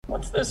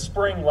What's this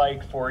spring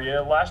like for you?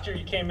 Last year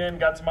you came in,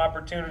 got some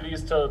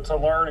opportunities to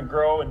learn and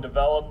grow and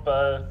develop.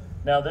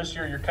 Now this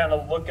year you're kind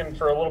of looking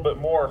for a little bit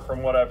more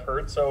from what I've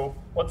heard. So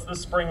what's this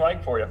spring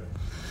like for you?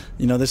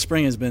 This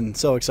spring has been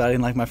so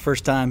exciting, like my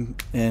first time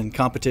in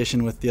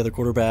competition with the other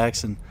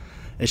quarterbacks, and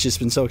it's just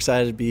been so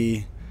excited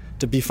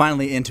to be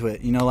finally into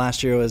it.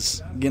 Last year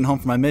was getting home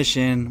from my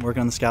mission, working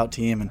on the scout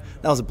team, and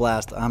that was a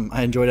blast.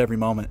 I enjoyed every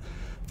moment.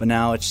 But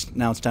now it's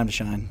time to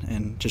shine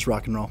and just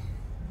rock and roll.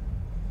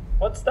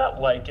 What's that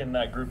like in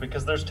that group?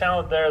 Because there's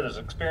talent there, there's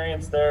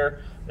experience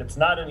there. It's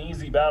not an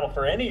easy battle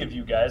for any of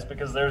you guys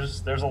because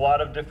there's a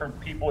lot of different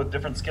people with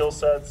different skill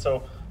sets.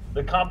 So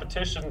the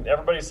competition,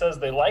 everybody says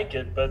they like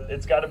it, but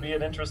it's got to be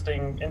an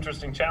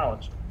interesting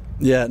challenge.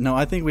 Yeah, no,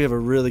 I think we have a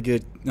really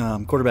good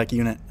quarterback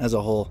unit as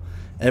a whole.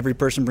 Every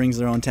person brings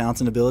their own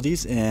talents and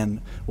abilities, and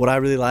what I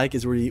really like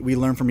is we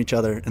learn from each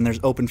other, and there's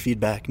open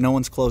feedback. No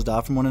one's closed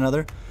off from one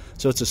another,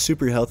 so it's a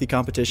super healthy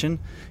competition,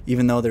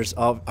 even though there's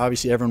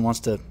obviously everyone wants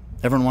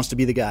to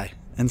be the guy,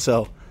 and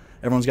so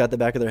everyone's got the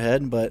back of their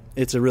head, but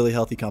it's a really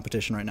healthy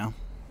competition right now.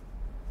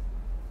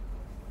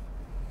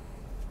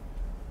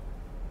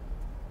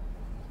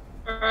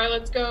 All right,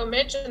 let's go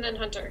Mitch and then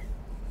Hunter.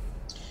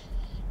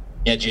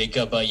 Yeah,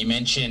 Jacob, you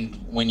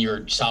mentioned when you're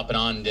just hopping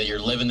on that you're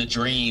living the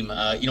dream.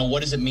 What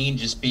does it mean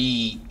just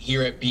be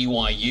here at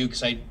BYU?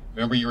 Because I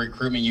remember your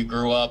recruitment, you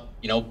grew up,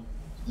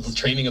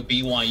 dreaming of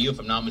BYU, if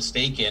I'm not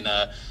mistaken.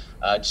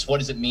 Just what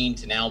does it mean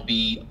to now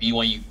be a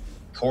BYU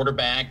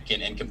quarterback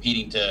and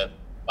competing to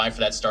vie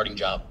for that starting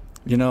job?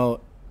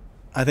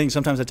 I think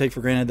sometimes I take for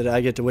granted that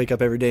I get to wake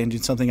up every day and do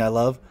something I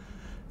love.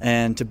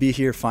 And to be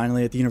here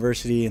finally at the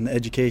university and the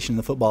education and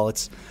the football,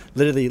 it's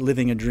literally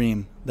living a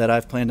dream that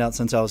I've planned out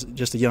since I was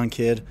just a young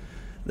kid.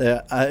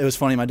 It was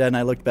funny, my dad and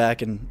I looked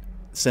back, and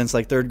since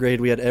like third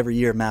grade we had every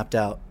year mapped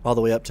out all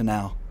the way up to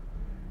now.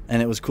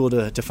 And it was cool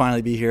to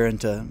finally be here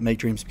and to make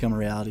dreams become a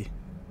reality.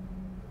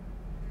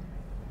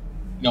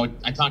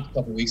 I talked a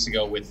couple of weeks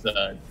ago with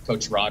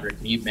Coach Roderick,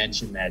 and you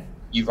mentioned that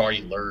you've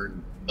already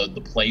learned the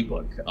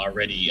playbook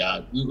already.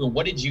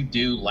 What did you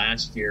do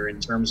last year in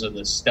terms of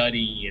the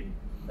study and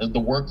the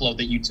workload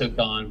that you took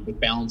on with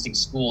balancing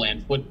school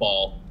and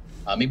football?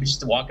 Maybe just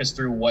to walk us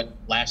through what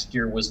last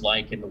year was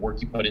like and the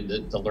work you put in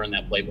to learn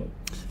that playbook.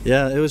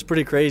 Yeah, it was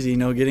pretty crazy,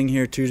 getting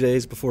here 2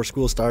 days before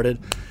school started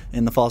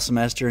in the fall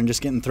semester and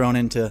just getting thrown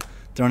into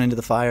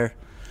the fire.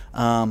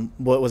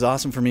 What was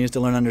awesome for me is to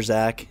learn under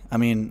Zach. I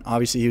mean,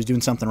 obviously he was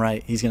doing something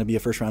right. He's going to be a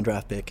first-round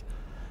draft pick.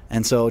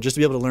 And so just to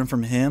be able to learn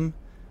from him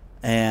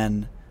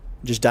and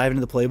just dive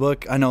into the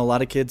playbook. I know a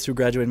lot of kids who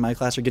graduated in my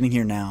class are getting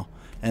here now,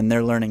 and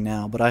they're learning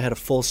now. But I had a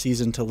full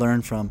season to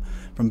learn from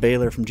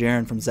Baylor, from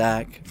Jaron, from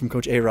Zach, from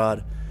Coach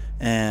A-Rod,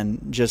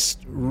 and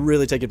just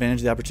really take advantage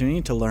of the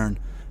opportunity to learn.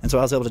 And so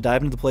I was able to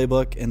dive into the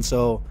playbook, and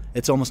so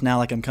it's almost now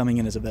like I'm coming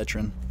in as a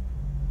veteran.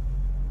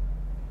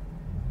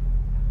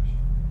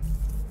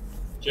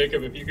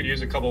 Jacob, if you could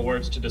use a couple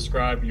words to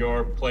describe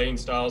your playing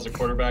style as a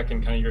quarterback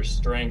and kind of your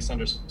strengths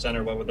under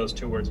center, what would those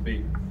 2 words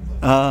be?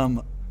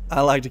 I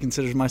like to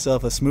consider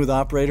myself a smooth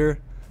operator,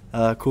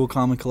 cool,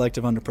 calm, and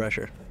collective under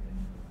pressure.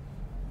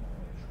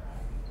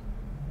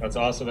 That's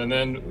awesome. And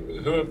then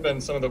who have been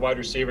some of the wide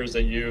receivers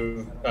that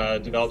you've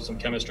developed some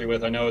chemistry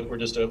with? I know we're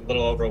just a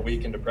little over a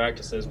week into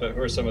practices, but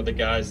who are some of the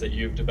guys that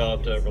you've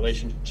developed a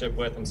relationship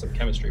with and some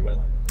chemistry with?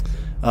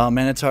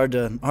 Man, it's hard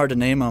to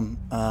name them.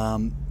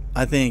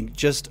 I think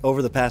just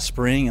over the past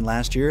spring and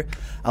last year,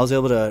 I was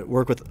able to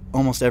work with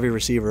almost every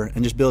receiver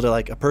and just build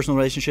a personal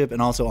relationship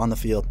and also on the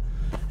field.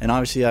 And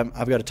obviously,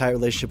 I've got a tight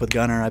relationship with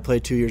Gunner. I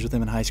played 2 years with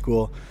him in high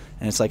school,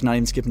 and it's like not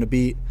even skipping a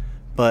beat.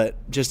 But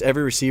just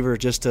every receiver,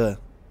 just to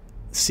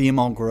see them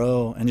all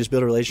grow and just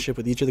build a relationship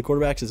with each of the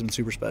quarterbacks has been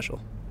super special.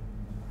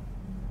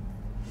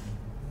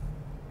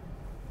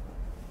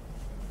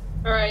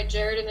 All right,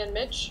 Jared and then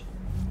Mitch.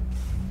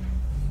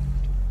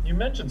 You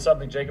mentioned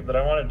something, Jacob, that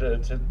I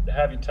wanted to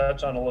have you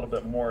touch on a little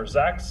bit more.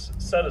 Zach's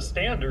set a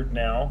standard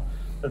now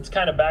that's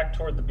kind of back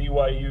toward the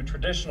BYU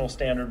traditional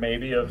standard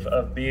maybe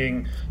of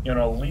being,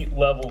 elite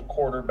level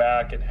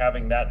quarterback and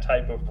having that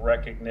type of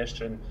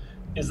recognition.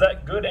 Is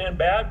that good and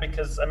bad?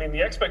 Because,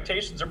 the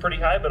expectations are pretty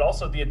high, but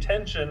also the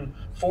attention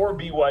for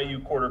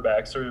BYU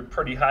quarterbacks are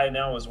pretty high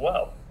now as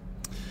well.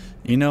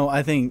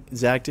 I think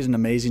Zach did an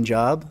amazing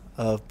job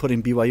of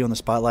putting BYU on the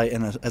spotlight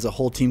and as a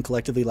whole team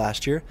collectively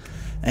last year.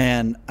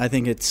 And I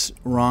think it's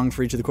wrong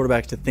for each of the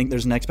quarterbacks to think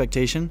there's an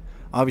expectation.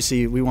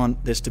 Obviously, we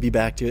want this to be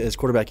back to as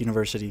quarterback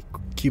university,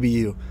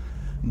 QBU.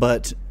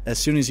 But as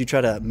soon as you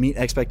try to meet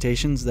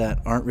expectations that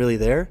aren't really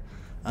there,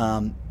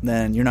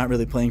 then you're not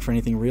really playing for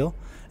anything real.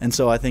 And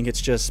so I think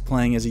it's just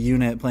playing as a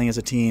unit, playing as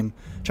a team,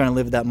 trying to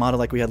live that model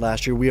like we had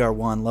last year. We are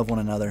one, love one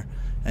another.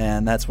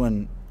 And that's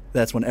when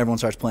everyone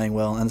starts playing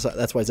well. And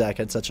that's why Zach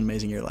had such an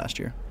amazing year last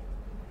year.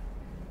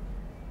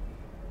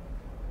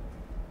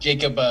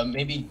 Jacob,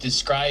 maybe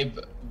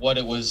describe what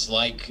it was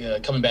like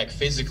coming back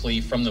physically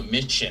from the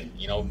mission.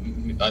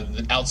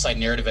 The outside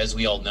narrative, as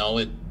we all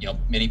know,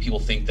 many people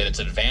think that it's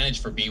an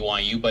advantage for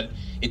BYU, but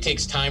it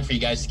takes time for you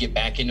guys to get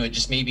back into it.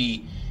 Just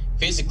maybe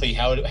physically,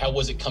 how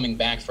was it coming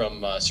back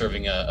from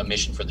serving a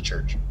mission for the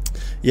church?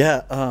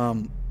 Yeah,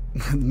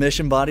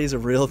 mission body is a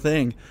real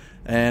thing,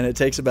 and it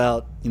takes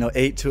about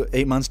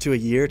 8 months to a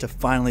year to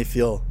finally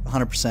feel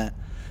 100%.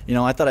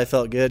 I thought I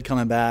felt good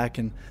coming back,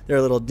 and there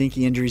are little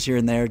dinky injuries here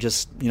and there,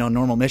 just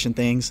normal mission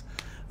things.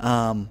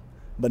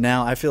 But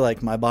now I feel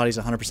like my body's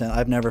 100%.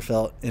 I've never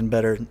felt in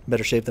better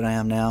shape than I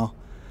am now.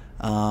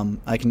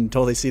 I can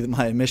totally see that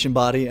my mission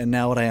body and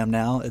now what I am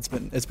now. It's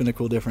been a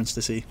cool difference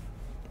to see.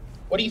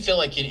 What do you feel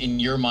like in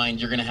your mind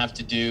you're going to have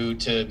to do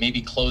to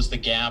maybe close the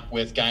gap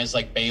with guys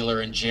like Baylor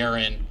and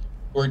Jaron,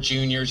 who are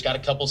juniors, got a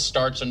couple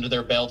starts under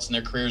their belts in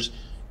their careers?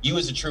 You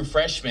as a true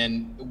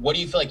freshman, what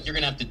do you feel like you're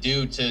going to have to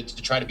do to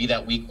try to be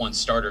that week 1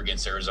 starter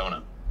against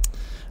Arizona?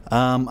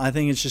 I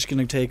think it's just going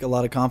to take a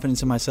lot of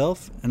confidence in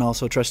myself and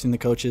also trusting the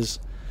coaches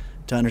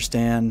to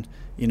understand,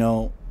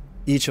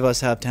 each of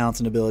us have talents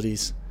and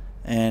abilities,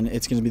 and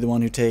it's going to be the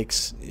one who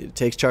takes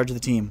charge of the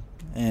team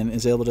and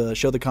is able to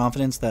show the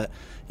confidence that,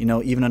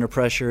 even under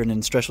pressure and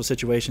in stressful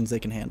situations, they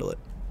can handle it.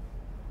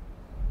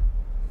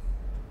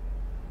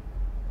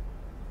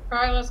 All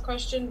right, last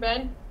question,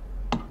 Ben.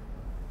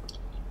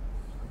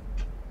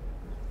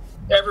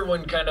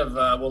 Everyone kind of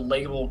will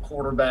label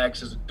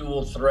quarterbacks as a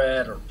dual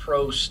threat or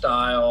pro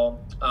style.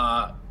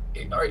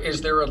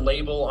 Is there a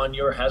label on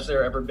has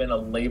there ever been a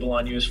label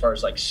on you as far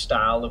as like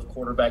style of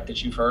quarterback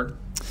that you've heard?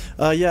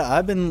 Yeah,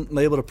 I've been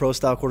labeled a pro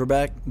style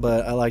quarterback,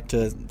 but I like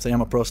to say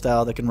I'm a pro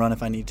style that can run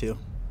if I need to.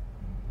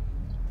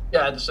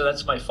 Yeah, so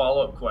that's my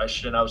follow-up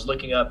question. I was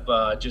looking up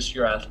just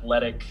your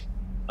athletic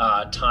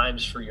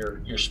times for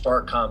your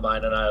Spark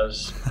Combine, and I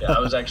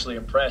was actually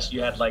impressed.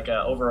 You had like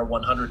over a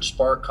 100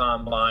 Spark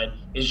Combine.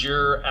 Is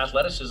your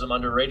athleticism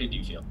underrated, do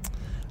you feel?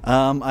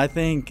 I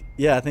think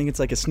it's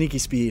like a sneaky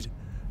speed.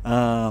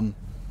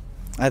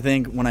 I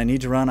think when I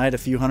need to run, I had a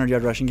few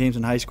 100-yard rushing games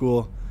in high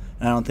school,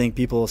 and I don't think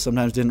people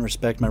sometimes didn't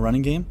respect my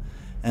running game.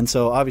 And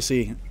so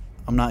obviously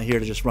I'm not here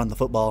to just run the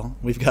football.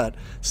 We've got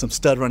some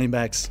stud running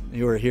backs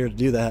who are here to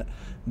do that.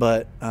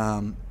 But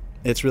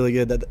it's really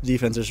good that the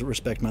defenses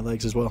respect my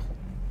legs as well.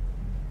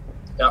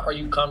 Now, are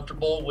you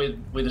comfortable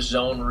with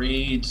zone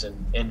reads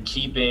and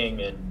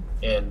keeping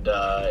and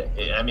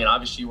I mean,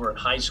 obviously you were in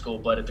high school,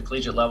 but at the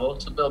collegiate level,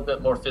 it's a little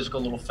bit more physical,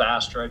 a little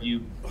faster. Have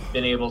you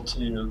been able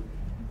to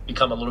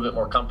become a little bit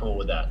more comfortable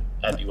with that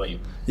at BYU?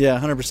 Yeah,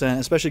 100%.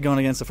 Especially going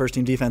against the first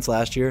team defense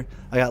last year,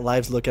 I got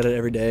live to look at it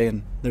every day,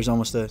 and there's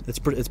almost it's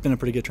been a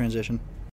pretty good transition.